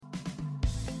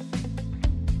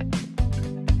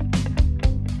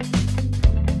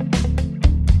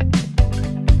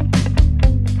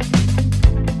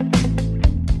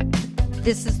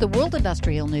This is the World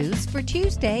Industrial News for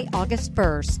Tuesday, August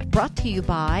 1st, brought to you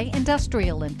by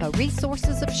Industrial Info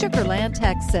Resources of Sugar Land,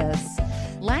 Texas.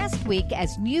 Last week,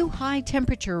 as new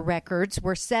high-temperature records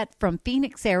were set from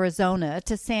Phoenix, Arizona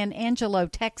to San Angelo,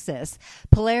 Texas,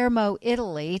 Palermo,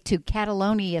 Italy to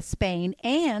Catalonia, Spain,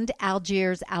 and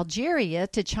Algiers, Algeria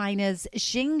to China's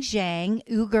Xinjiang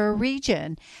Uyghur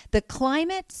region, the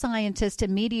climate scientist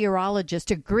and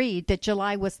meteorologist agreed that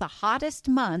July was the hottest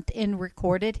month in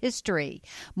recorded history.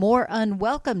 More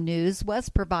unwelcome news was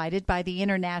provided by the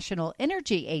International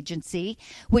Energy Agency,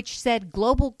 which said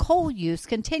global coal use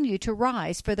continued to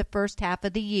rise for the first half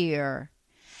of the year.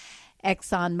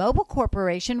 Exxon Mobil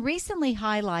Corporation recently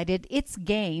highlighted its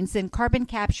gains in carbon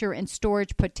capture and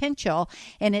storage potential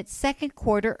in its second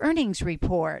quarter earnings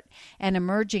report, an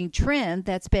emerging trend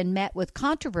that's been met with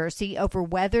controversy over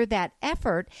whether that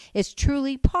effort is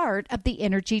truly part of the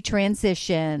energy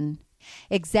transition.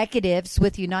 Executives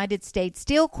with United States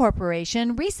Steel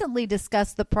Corporation recently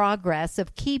discussed the progress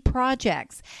of key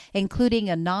projects, including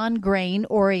a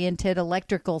non-grain-oriented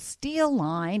electrical steel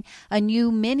line, a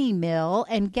new mini mill,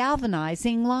 and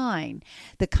galvanizing line.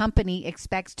 The company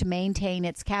expects to maintain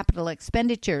its capital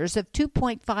expenditures of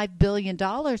 $2.5 billion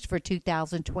for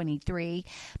 2023,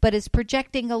 but is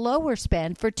projecting a lower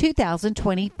spend for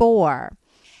 2024.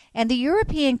 And the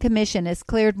European Commission has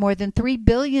cleared more than $3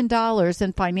 billion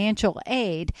in financial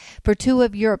aid for two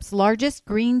of Europe's largest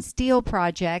green steel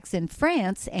projects in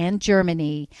France and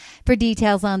Germany. For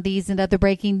details on these and other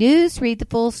breaking news, read the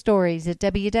full stories at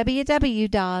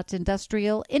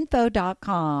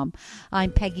www.industrialinfo.com.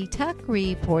 I'm Peggy Tuck,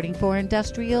 reporting for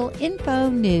Industrial Info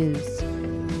News.